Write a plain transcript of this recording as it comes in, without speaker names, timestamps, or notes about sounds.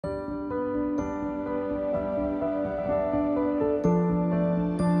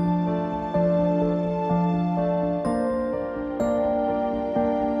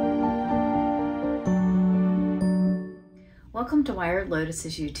Welcome to Wired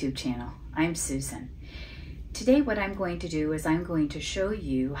Lotus's YouTube channel. I'm Susan. Today what I'm going to do is I'm going to show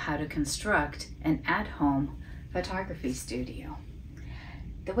you how to construct an at-home photography studio.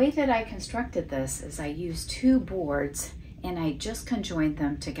 The way that I constructed this is I used two boards and I just conjoined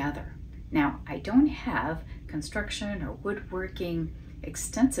them together. Now, I don't have construction or woodworking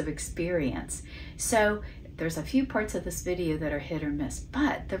extensive experience, so there's a few parts of this video that are hit or miss,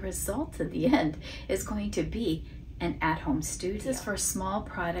 but the result at the end is going to be an at-home studio. This is for small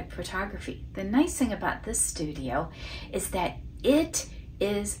product photography. The nice thing about this studio is that it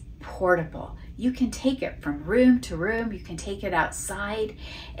is portable. You can take it from room to room, you can take it outside,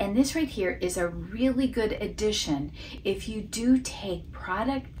 and this right here is a really good addition if you do take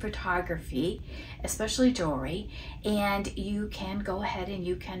product photography, especially jewelry, and you can go ahead and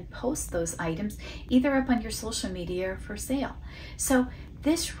you can post those items either up on your social media or for sale. So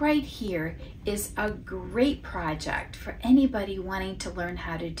this right here is a great project for anybody wanting to learn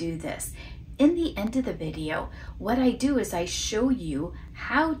how to do this. In the end of the video, what I do is I show you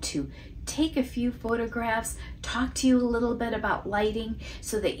how to take a few photographs, talk to you a little bit about lighting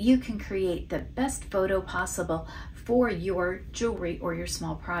so that you can create the best photo possible for your jewelry or your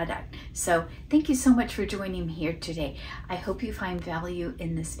small product. So thank you so much for joining me here today. I hope you find value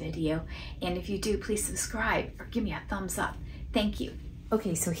in this video, and if you do, please subscribe or give me a thumbs up. Thank you.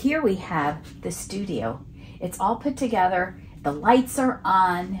 Okay, so here we have the studio. It's all put together. The lights are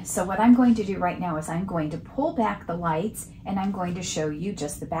on. So what I'm going to do right now is I'm going to pull back the lights and I'm going to show you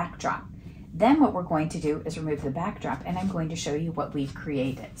just the backdrop. Then what we're going to do is remove the backdrop and I'm going to show you what we've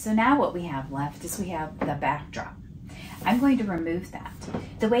created. So now what we have left is we have the backdrop. I'm going to remove that.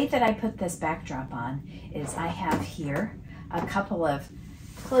 The way that I put this backdrop on is I have here a couple of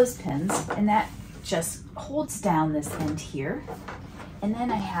clothespins and that just holds down this end here. And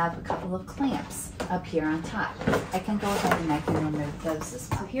then I have a couple of clamps up here on top. I can go ahead and I can remove those as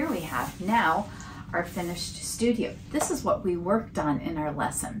well. So here we have now our finished studio. This is what we worked on in our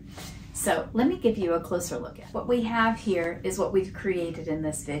lesson. So let me give you a closer look at what we have here is what we've created in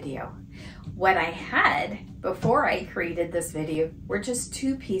this video. What I had before I created this video were just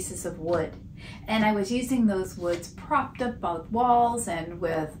two pieces of wood. And I was using those woods propped up on walls and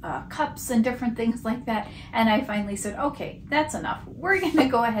with cups and different things like that. And I finally said, okay, that's enough. We're going to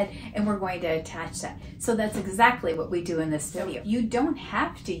go ahead and we're going to attach that. So that's exactly what we do in this video. You don't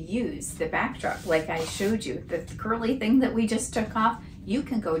have to use the backdrop like I showed you, the curly thing that we just took off. You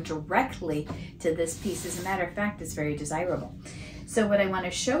can go directly to this piece. As a matter of fact, it's very desirable. So what I want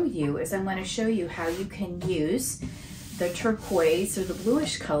to show you is I want to show you how you can use the turquoise or the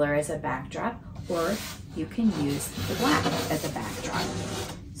bluish color as a backdrop, or you can use the black as a backdrop.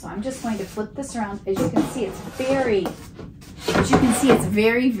 So I'm just going to flip this around. As you can see, it's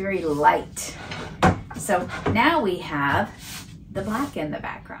very light. So now we have the black in the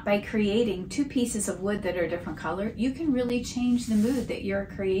background. By creating two pieces of wood that are different color, you can really change the mood that you're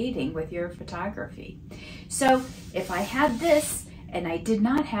creating with your photography. So if I had this and I did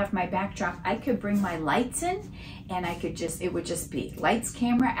not have my backdrop, I could bring my lights in and it would just be lights,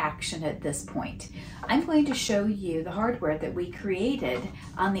 camera, action at this point. I'm going to show you the hardware that we created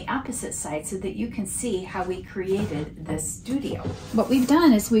on the opposite side so that you can see how we created this studio. What we've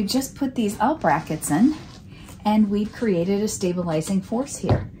done is we've just put these L brackets in and we've created a stabilizing force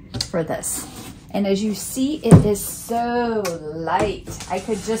here for this. And as you see, it is so light. I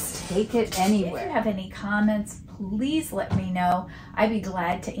could just take it anywhere. If you have any comments, please let me know. I'd be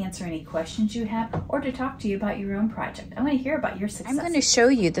glad to answer any questions you have or to talk to you about your own project. I want to hear about your success. I'm going to show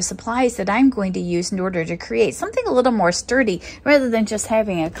you the supplies that I'm going to use in order to create something a little more sturdy rather than just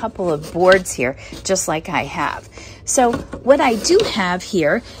having a couple of boards here, just like I have. So what I do have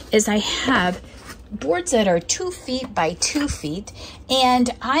here is I have boards that are 2 feet by 2 feet, and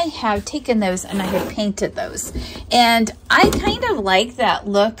I have taken those and I have painted those, and I kind of like that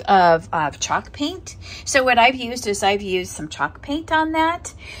look of chalk paint. So what I've used is I've used some chalk paint on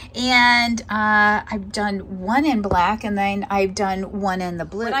that, and I've done one in black and then I've done one in the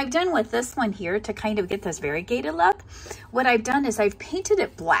blue. What I've done with this one here to kind of get this variegated look, what I've done is I've painted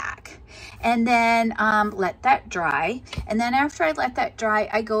it black and then let that dry, and then after I let that dry,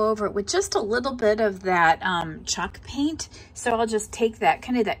 I go over it with just a little bit of that chalk paint. So I'll just take that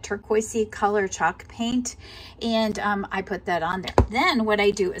kind of that turquoisey color chalk paint and I put that on there. Then what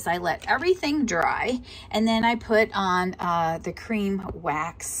I do is I let everything dry and then I put on the cream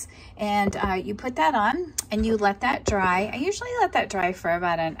wax, and you put that on and you let that dry. I usually let that dry for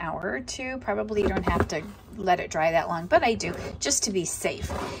about an hour or two. Probably you don't have to let it dry that long, but I do, just to be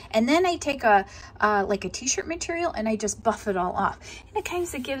safe. And then I take a like a t-shirt material and I just buff it all off. And it kind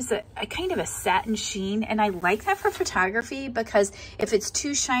of gives a kind of a satin sheen. And I like that for photography because if it's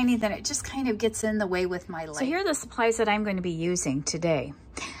too shiny, then it just kind of gets in the way with my light. So here are the supplies that I'm going to be using today.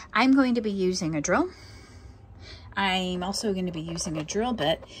 I'm going to be using a drill. I'm also going to be using a drill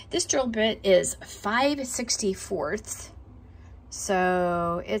bit. This drill bit is 5/64.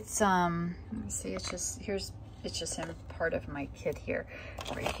 So it's, let me see, it's just in part of my kit here,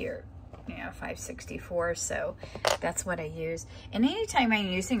 right here. Yeah, 5/64, so that's what I use. And anytime I'm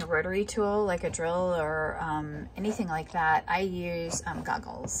using a rotary tool, like a drill or anything like that, I use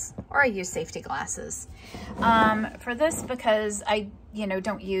goggles, or I use safety glasses. For this, because I,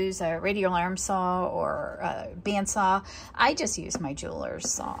 don't use a radial arm saw or a bandsaw, I just use my jeweler's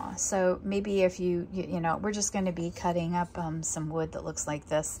saw. So maybe if we're just going to be cutting up some wood that looks like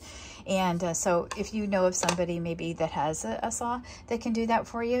this. And so if you know of somebody maybe that has a saw that can do that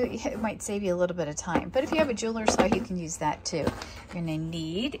for you, it might save you a little bit of time. But if you have a jeweler's saw, you can use that too. You're going to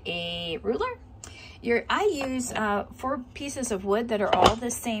need a ruler. I use 4 pieces of wood that are all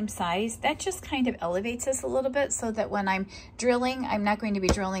the same size. That just kind of elevates us a little bit so that when I'm drilling, I'm not going to be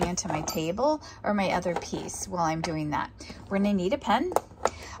drilling into my table or my other piece while I'm doing that. We're going to need a pen.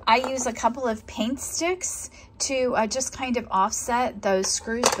 I use a couple of paint sticks to just kind of offset those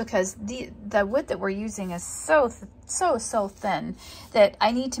screws because the wood that we're using is so thin that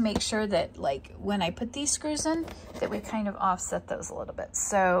I need to make sure that, like, when I put these screws in, that we kind of offset those a little bit.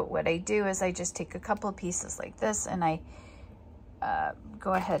 So what I do is I just take a couple of pieces like this and I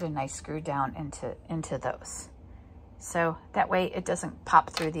go ahead and I screw down into those. So that way it doesn't pop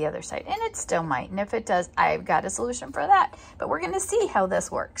through the other side, and it still might. And if it does, I've got a solution for that, but we're going to see how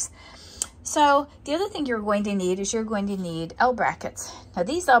this works. So the other thing you're going to need is you're going to need L brackets. Now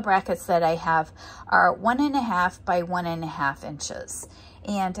these L brackets that I have are 1.5 by 1.5 inches.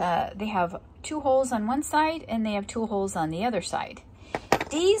 And they have 2 holes on one side and they have 2 holes on the other side.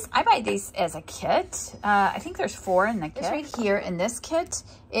 I buy these as a kit. I think there's 4 in the kit. Right here in this kit,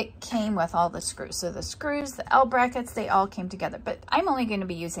 it came with all the screws. So the screws, the L brackets, they all came together. But I'm only going to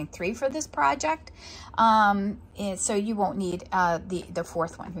be using 3 for this project. And so you won't need the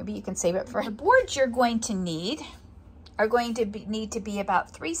 4th one. Maybe you can save it for the boards you're going to need are going to need to be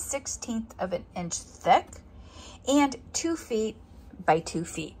about 3/16 of an inch thick and 2 feet by 2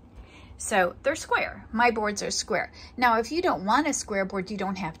 feet. So they're square. My boards are square. Now, if you don't want a square board, you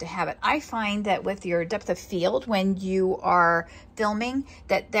don't have to have it. I find that with your depth of field, when you are filming,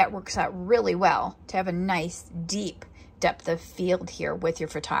 that works out really well to have a nice deep depth of field here with your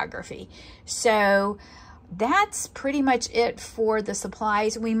photography. So that's pretty much it for the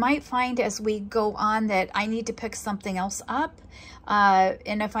supplies. We might find as we go on that I need to pick something else up.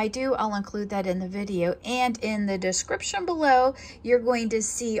 And if I do, I'll include that in the video. And in the description below, you're going to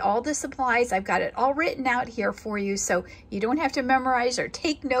see all the supplies. I've got it all written out here for you, so you don't have to memorize or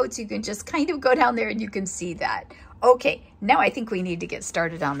take notes. You can just kind of go down there and you can see that. Okay, now I think we need to get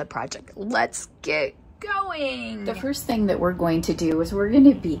started on the project. Let's get going. The first thing that we're going to do is we're going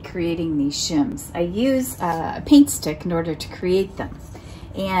to be creating these shims. I use a paint stick in order to create them.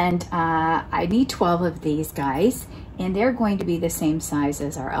 And I need 12 of these guys, and they're going to be the same size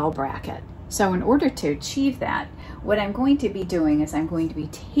as our L bracket. So in order to achieve that, what I'm going to be doing is I'm going to be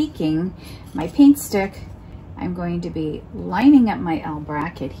taking my paint stick, I'm going to be lining up my L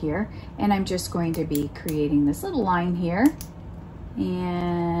bracket here, and I'm just going to be creating this little line here.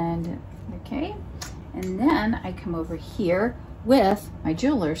 And okay, and then I come over here with my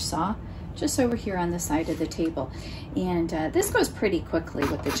jeweler's saw, just over here on the side of the table. And this goes pretty quickly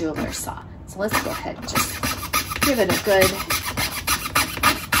with the jeweler's saw. So let's go ahead and just give it a good,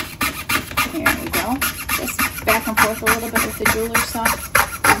 there we go. Just back and forth a little bit with the jeweler's saw.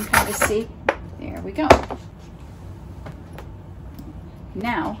 You can kind of see, there we go.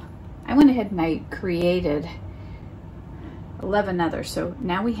 Now, I went ahead and I created 11 others. So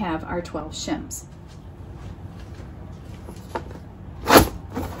now we have our 12 shims.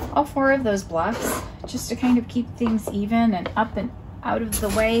 All 4 of those blocks, just to kind of keep things even and up and out of the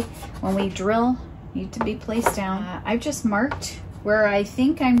way when we drill, need to be placed down. I've just marked where I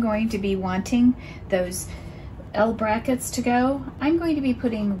think I'm going to be wanting those L brackets to go. I'm going to be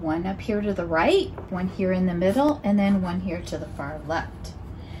putting one up here to the right, one here in the middle, and then one here to the far left.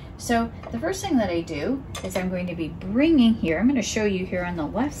 So the first thing that I do is I'm going to be bringing here, I'm going to show you here on the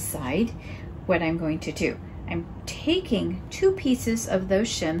left side what I'm going to do. I'm taking 2 pieces of those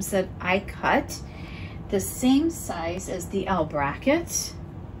shims that I cut the same size as the L bracket,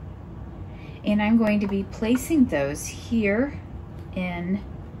 and I'm going to be placing those here in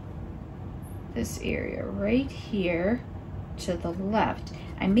this area right here to the left.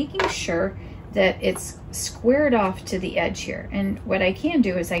 I'm making sure that it's squared off to the edge here. And what I can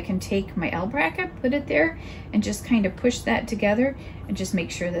do is I can take my L bracket, put it there, and just kind of push that together and just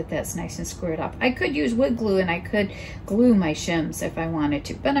make sure that that's nice and squared off. I could use wood glue and I could glue my shims if I wanted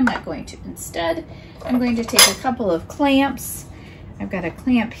to, but I'm not going to. Instead, I'm going to take a couple of clamps. I've got a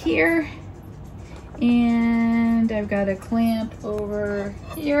clamp here, and I've got a clamp over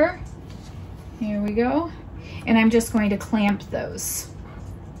here. Here we go. And I'm just going to clamp those.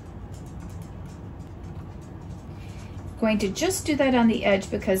 Going to just do that on the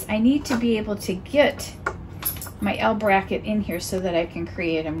edge because I need to be able to get my L bracket in here so that I can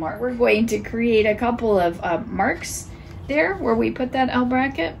create a mark. We're going to create a couple of marks there where we put that L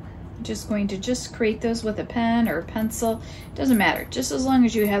bracket. Just going to create those with a pen or a pencil. Doesn't matter, just as long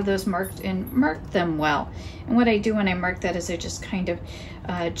as you have those marked and mark them well. And what I do when I mark that is I just kind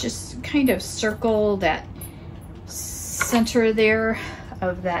of circle that center there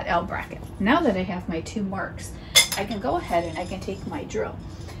of that L bracket. Now that I have my two marks, I can go ahead and I can take my drill.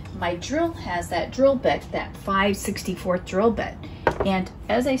 My drill has that drill bit, that 5/64 drill bit. And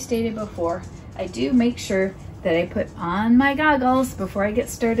as I stated before, I do make sure that I put on my goggles before I get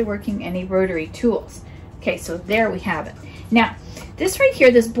started working any rotary tools. Okay, so there we have it. Now, this right here,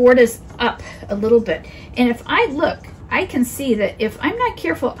 this board is up a little bit. And if I look, I can see that if I'm not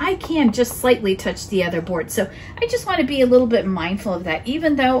careful, I can just slightly touch the other board. So I just want to be a little bit mindful of that,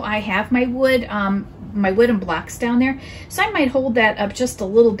 even though I have my wooden blocks down there. So I might hold that up just a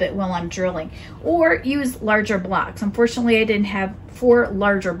little bit while I'm drilling, or use larger blocks. Unfortunately, I didn't have 4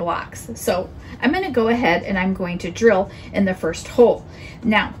 larger blocks. So I'm going to go ahead and I'm going to drill in the first hole.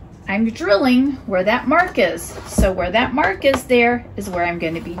 Now, I'm drilling where that mark is. So where that mark is there is where I'm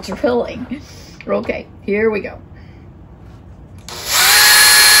going to be drilling. Okay, here we go.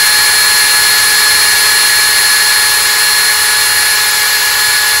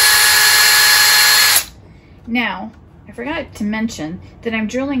 Now, I forgot to mention that I'm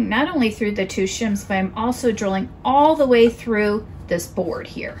drilling not only through the 2 shims, but I'm also drilling all the way through this board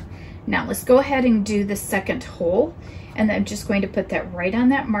here. Now, let's go ahead and do the second hole. And I'm just going to put that right on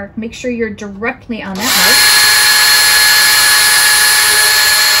that mark. Make sure you're directly on that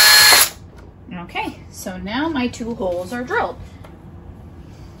mark. Okay, so now my 2 holes are drilled.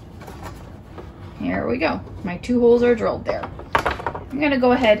 Here we go. My 2 holes are drilled there. I'm going to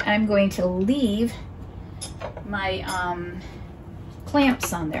go ahead and I'm going to leave my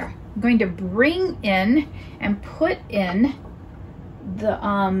clamps on there. I'm going to bring in and put in the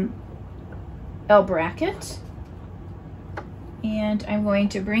L bracket, and I'm going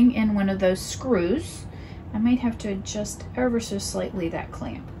to bring in one of those screws. I might have to adjust ever so slightly that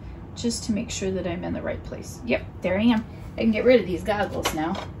clamp just to make sure that I'm in the right place. Yep, there I am. I can get rid of these goggles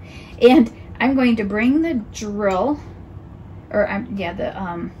now. And I'm going to bring the drill, or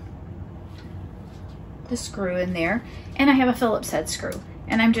the screw in there, and I have a Phillips head screw,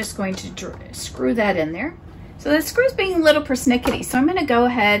 and I'm just going to screw that in there. So the screw's being a little persnickety, so I'm going to go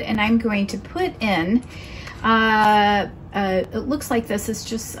ahead and I'm going to put in it looks like this is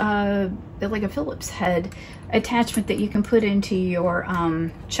just like a Phillips head attachment that you can put into your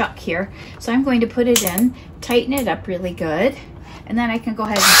chuck here. So I'm going to put it in, tighten it up really good, and then I can go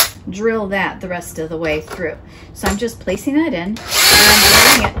ahead and drill that the rest of the way through. So I'm just placing that in, and I'm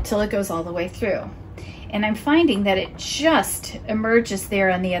drilling it till it goes all the way through. And I'm finding that it just emerges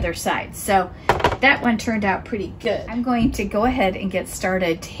there on the other side. So that one turned out pretty good. I'm going to go ahead and get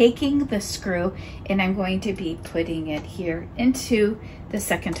started taking the screw, and I'm going to be putting it here into the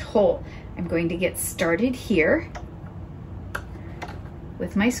second hole. I'm going to get started here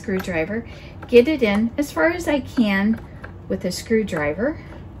with my screwdriver, get it in as far as I can with a screwdriver.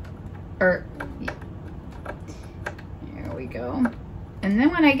 There we go. And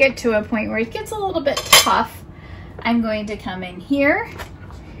then when I get to a point where it gets a little bit tough, I'm going to come in here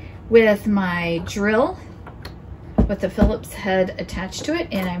with my drill with the Phillips head attached to it,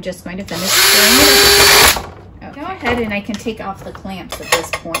 and I'm just going to finish drilling it. Okay. Go ahead and I can take off the clamps at this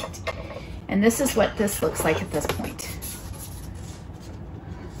point. And this is what this looks like at this point.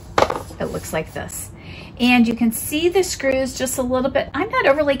 It looks like this. And you can see the screws just a little bit. I'm not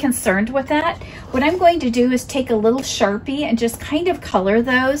overly concerned with that. What I'm going to do is take a little Sharpie and just kind of color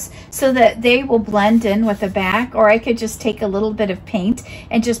those so that they will blend in with the back, or I could just take a little bit of paint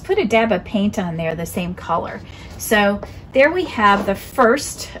and just put a dab of paint on there the same color. So there we have the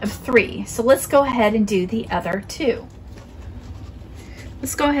first of 3. So let's go ahead and do the other 2.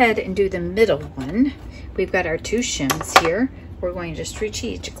 Let's go ahead and do the middle one. We've got our 2 shims here. We're going to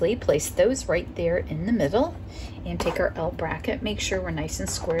strategically place those right there in the middle and take our L bracket, make sure we're nice and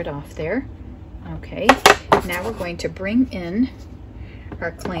squared off there. Okay, now we're going to bring in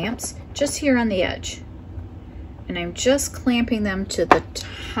our clamps just here on the edge. And I'm just clamping them to the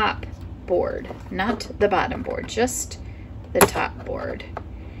top board, not the bottom board, just the top board.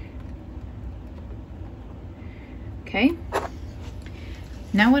 Okay,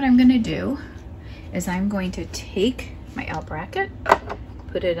 now what I'm going to do is I'm going to take my L bracket,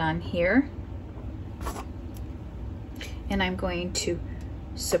 put it on here, and I'm going to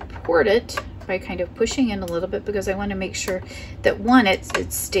support it by kind of pushing in a little bit because I want to make sure that one,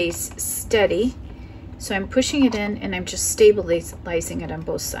 it stays steady. So I'm pushing it in and I'm just stabilizing it on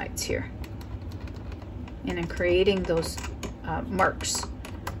both sides here. And I'm creating those marks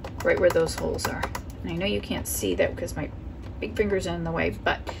right where those holes are. And I know you can't see that because my big finger's in the way,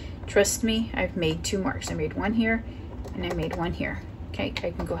 but trust me, I've made 2 marks. I made one here and I made one here. Okay,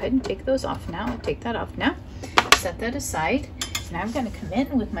 I can go ahead and take those off now. I'll take that off now. Set that aside. Now I'm going to come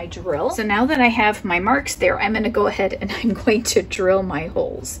in with my drill. So now that I have my marks there, I'm going to go ahead and I'm going to drill my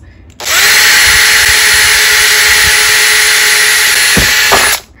holes.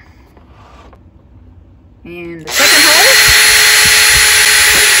 And the second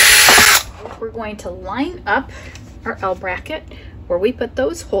hole, we're going to line up our L bracket where we put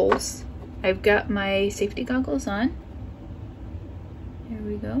those holes. I've got my safety goggles on. There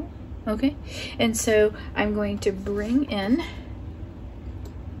we go. Okay, and so I'm going to bring in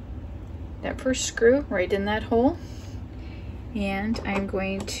that first screw right in that hole, and I'm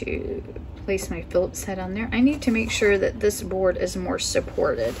going to place my Phillips head on there. I need to make sure that this board is more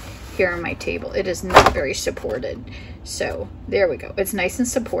supported here on my table. It is not very supported, so there we go. It's nice and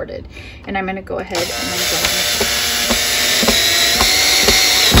supported, and I'm going to go ahead and I'm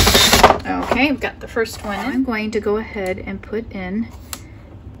going to... Okay, I've got the first one. I'm going to go ahead and put in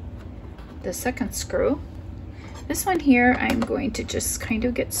the second screw. This one here, I'm going to just kind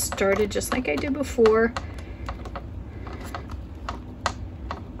of get started just like I did before.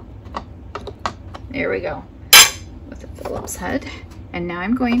 There we go, with the Phillips head. And now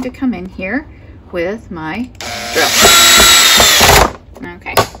I'm going to come in here with my drill.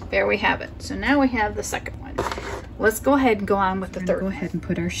 Okay, there we have it. So now we have the second one. Let's go ahead and go on with the third. Go ahead and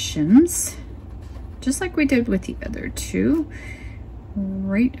put our shims, just like we did with the other 2,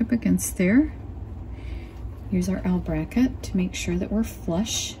 right up against there. Use our L bracket to make sure that we're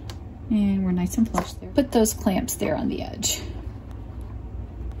flush, and we're nice and flush there. Put those clamps there on the edge.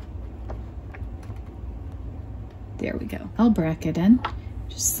 There we go. L bracket in,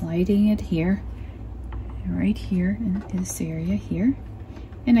 just sliding it here, right here in this area here.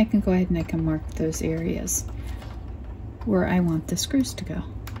 And I can go ahead and I can mark those areas where I want the screws to go.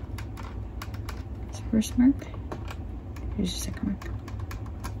 So first mark, here's your second mark.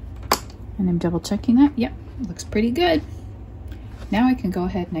 And I'm double checking that. Yep, looks pretty good. Now I can go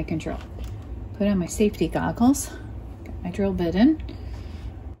ahead and I can drill. Put on my safety goggles, got my drill bit in.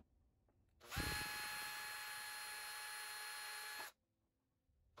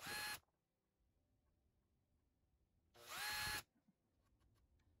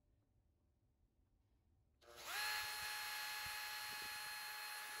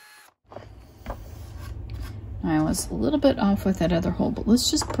 I was a little bit off with that other hole, but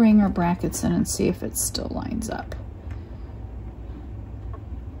let's just bring our brackets in and see if it still lines up.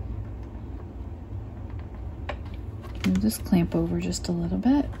 Move this clamp over just a little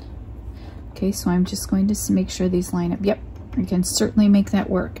bit. Okay, so I'm just going to make sure these line up. Yep, I can certainly make that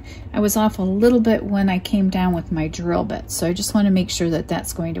work. I was off a little bit when I came down with my drill bit, so I just want to make sure that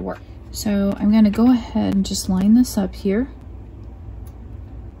that's going to work. So I'm going to go ahead and just line this up here.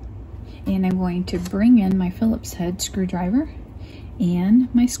 And I'm going to bring in my Phillips head screwdriver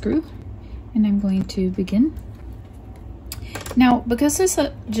and my screw, and I'm going to begin. Now, because this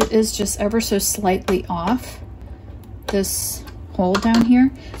is just ever so slightly off this hole down here,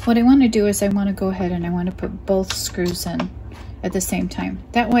 what I want to do is I want to go ahead and I want to put both screws in at the same time.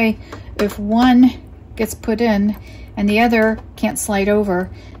 That way, if one gets put in and the other can't slide over,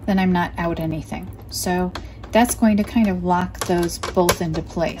 then I'm not out anything. So that's going to kind of lock those both into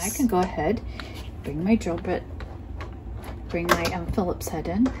place. I can go ahead, bring my drill bit, bring my Phillips head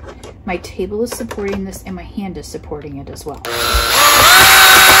in. My table is supporting this and my hand is supporting it as well.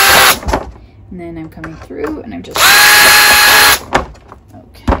 And then I'm coming through and I'm just,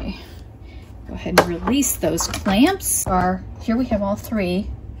 okay. Go ahead and release those clamps. Here we have all 3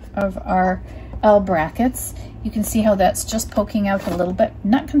 of our L brackets. You can see how that's just poking out a little bit.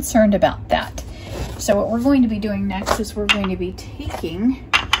 Not concerned about that. So what we're going to be doing next is we're going to be taking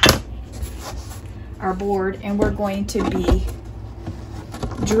our board and we're going to be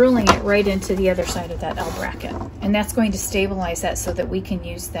drilling it right into the other side of that L bracket. And that's going to stabilize that so that we can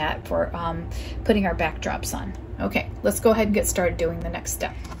use that for putting our backdrops on. Okay, let's go ahead and get started doing the next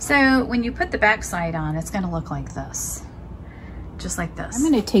step. So when you put the back side on, it's gonna look like this, just like this. I'm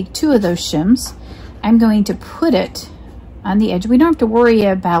gonna take 2 of those shims. I'm going to put it on the edge. We don't have to worry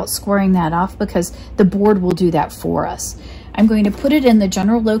about squaring that off because the board will do that for us. I'm going to put it in the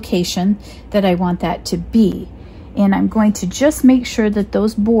general location that I want that to be. And I'm going to just make sure that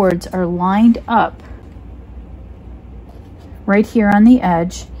those boards are lined up right here on the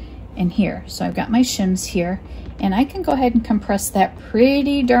edge and here. So I've got my shims here, and I can go ahead and compress that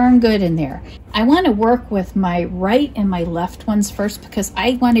pretty darn good in there. I want to work with my right and my left ones first because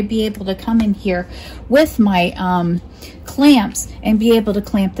I want to be able to come in here with my clamps and be able to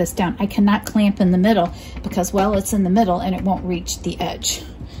clamp this down. I cannot clamp in the middle because, well, it's in the middle and it won't reach the edge.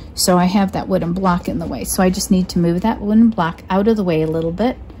 So I have that wooden block in the way. So I just need to move that wooden block out of the way a little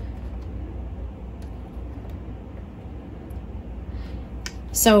bit.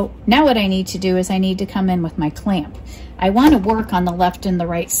 So now what I need to do is I need to come in with my clamp. I want to work on the left and the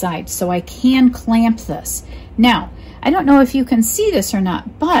right side so I can clamp this. Now, I don't know if you can see this or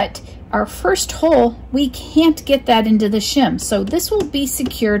not, but our first hole, we can't get that into the shim. So this will be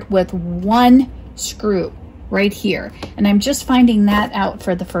secured with 1 screw right here. And I'm just finding that out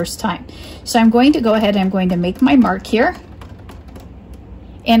for the first time. So I'm going to go ahead, I'm going to make my mark here,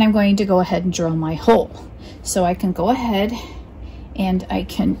 and I'm going to go ahead and drill my hole. So I can go ahead and I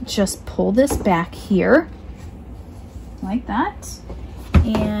can just pull this back here like that.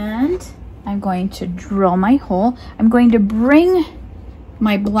 And I'm going to drill my hole. I'm going to bring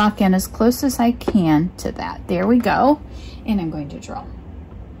my block in as close as I can to that. There we go. And I'm going to drill.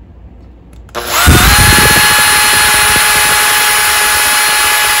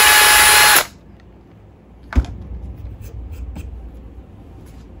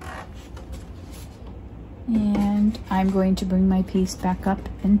 And I'm going to bring my piece back up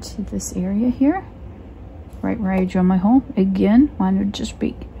into this area here, right where I drill my hole. Again, want to just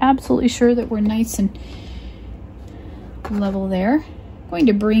be absolutely sure that we're nice and level there. I'm going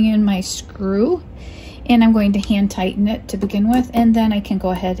to bring in my screw, and I'm going to hand tighten it to begin with, and then I can go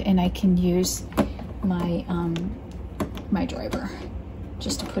ahead and I can use my my driver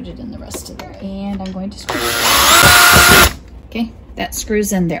just to put it in the rest of there. And I'm going to screw it. Okay, that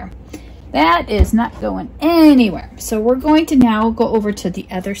screws in there. That is not going anywhere. So we're going to now go over to the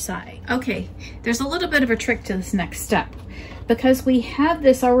other side. Okay, there's a little bit of a trick to this next step. Because we have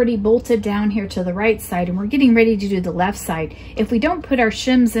this already bolted down here to the right side and we're getting ready to do the left side, if we don't put our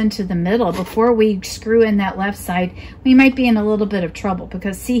shims into the middle before we screw in that left side, we might be in a little bit of trouble.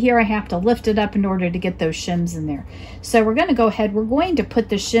 Because see here, I have to lift it up in order to get those shims in there. So we're going to go ahead, we're going to put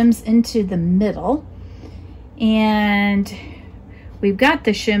the shims into the middle, and we've got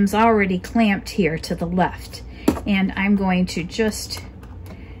the shims already clamped here to the left. And I'm going to just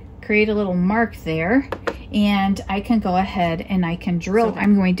create a little mark there, and I can go ahead and I can drill. So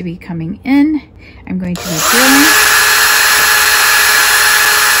I'm going to be coming in, I'm going to be drilling.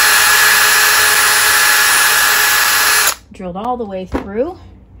 Drilled all the way through,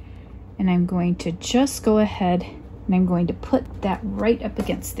 and I'm going to just go ahead and I'm going to put that right up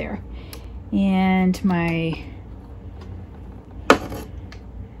against there. And my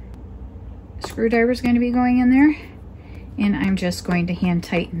screwdriver is going to be going in there, and I'm just going to hand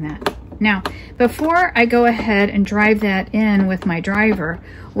tighten that. Now, before I go ahead and drive that in with my driver,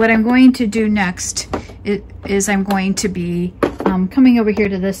 what I'm going to do next is I'm going to be coming over here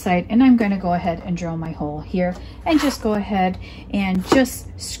to this side, and I'm going to go ahead and drill my hole here, and just go ahead and just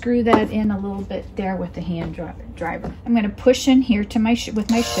screw that in a little bit there with the hand driver. I'm going to push in here to my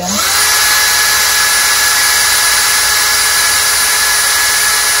with my shim.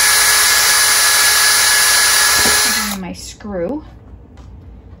 My screw,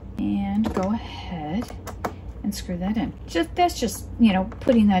 and go ahead and screw that in. That's just, you know,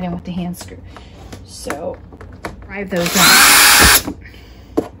 putting that in with the hand screw. So drive those in.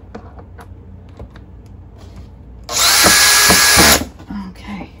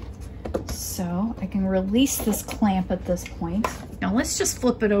 Okay, so I can release this clamp at this point. Now let's just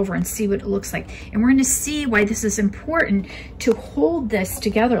flip it over and see what it looks like, and we're going to see why this is important to hold this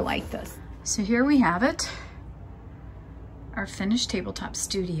together like this. So here we have it, our finished tabletop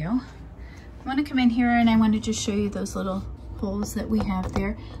studio. I want to come in here and I want to just show you those little holes that we have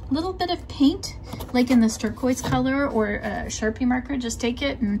there. A little bit of paint, like in this turquoise color or a Sharpie marker, just take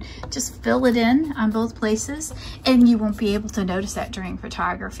it and just fill it in on both places, and you won't be able to notice that during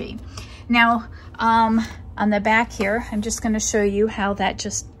photography. Now, on the back here, I'm just going to show you how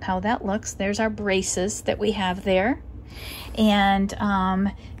that looks. There's our braces that we have there. And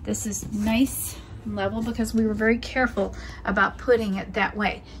this is nice and level because we were very careful about putting it that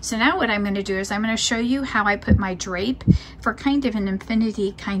way. So now what I'm going to do is I'm going to show you how I put my drape for kind of an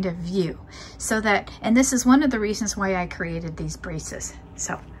infinity kind of view. So that, and this is one of the reasons why I created these braces.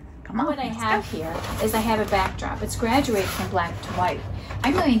 So come on. What I have here is I have a backdrop. It's graduated from black to white.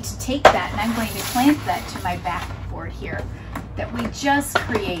 I'm going to take that and I'm going to clamp that to my backboard here that we just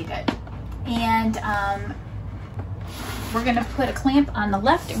created. And we're going to put a clamp on the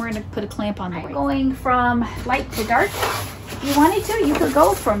left and we're going to put a clamp on the right. Going from light to dark. If you wanted to, you could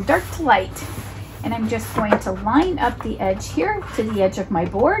go from dark to light. And I'm just going to line up the edge here to the edge of my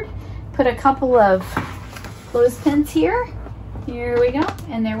board. Put a couple of clothespins here. Here we go,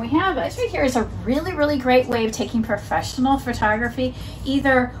 and there we have it. This right here is a really, really great way of taking professional photography,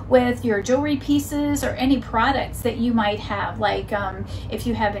 either with your jewelry pieces or any products that you might have, like if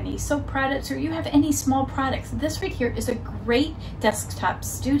you have any soap products or you have any small products. This right here is a great desktop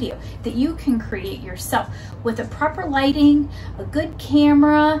studio that you can create yourself with a proper lighting, a good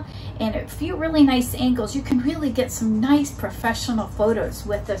camera, and a few really nice angles. You can really get some nice professional photos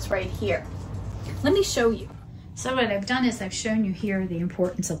with this right here. Let me show you. So what I've done is I've shown you here the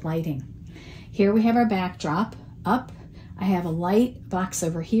importance of lighting. Here we have our backdrop up. I have a light box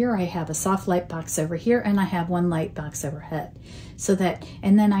over here. I have a soft light box over here, and I have one light box overhead. So that,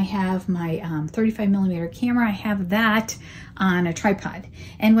 and then I have my 35mm camera. I have that on a tripod.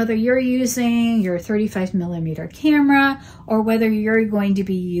 And whether you're using your 35mm camera or whether you're going to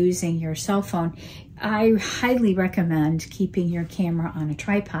be using your cell phone, I highly recommend keeping your camera on a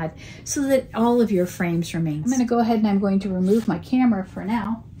tripod so that all of your frames remain. I'm going to go ahead and I'm going to remove my camera for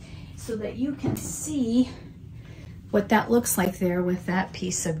now so that you can see what that looks like there with that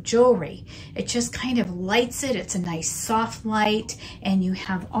piece of jewelry. It just kind of lights it. It's a nice soft light, and you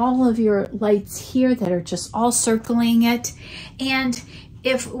have all of your lights here that are just all circling it. And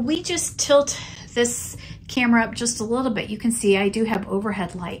if we just tilt this camera up just a little bit, you can see I do have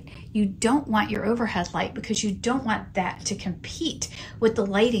overhead light. You don't want your overhead light because you don't want that to compete with the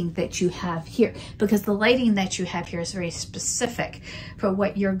lighting that you have here, because the lighting that you have here is very specific for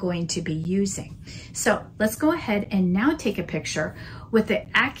what you're going to be using. So let's go ahead and now take a picture with the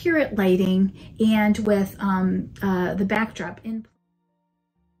accurate lighting and with the backdrop in.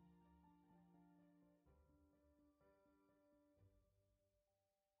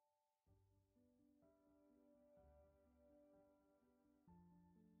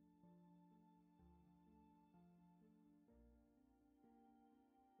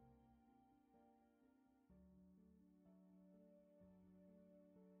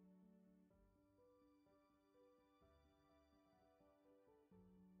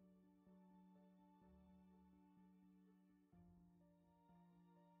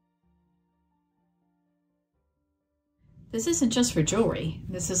 This isn't just for jewelry.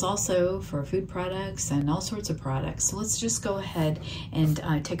 This is also for food products and all sorts of products. So let's just go ahead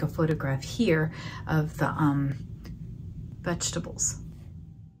and take a photograph here of the vegetables.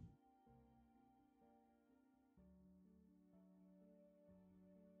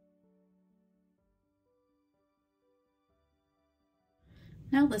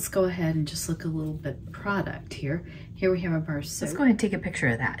 Now let's go ahead and just look a little bit product here. Here we have a bar soap. Let's go ahead and take a picture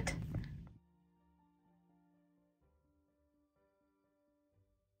of that.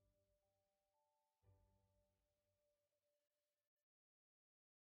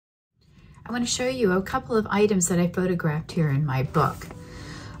 I want to show you a couple of items that I photographed here in my book.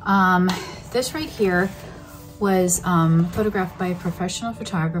 This right here was photographed by a professional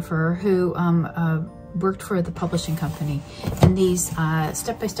photographer who worked for the publishing company. And these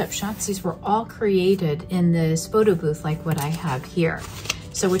step-by-step shots, these were all created in this photo booth like what I have here.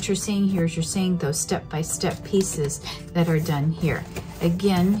 So what you're seeing here is you're seeing those step-by-step pieces that are done here.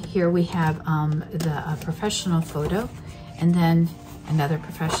 Again, here we have the professional photo, and then another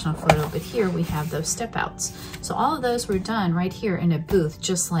professional photo, but here we have those step outs. So all of those were done right here in a booth,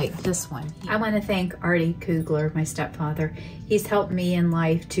 just like this one. I want to thank Artie Kugler, my stepfather. He's helped me in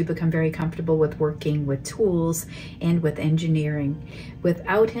life to become very comfortable with working with tools and with engineering.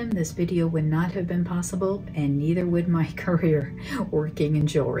 Without him, this video would not have been possible, and neither would my career working in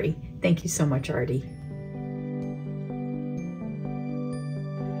jewelry. Thank you so much, Artie.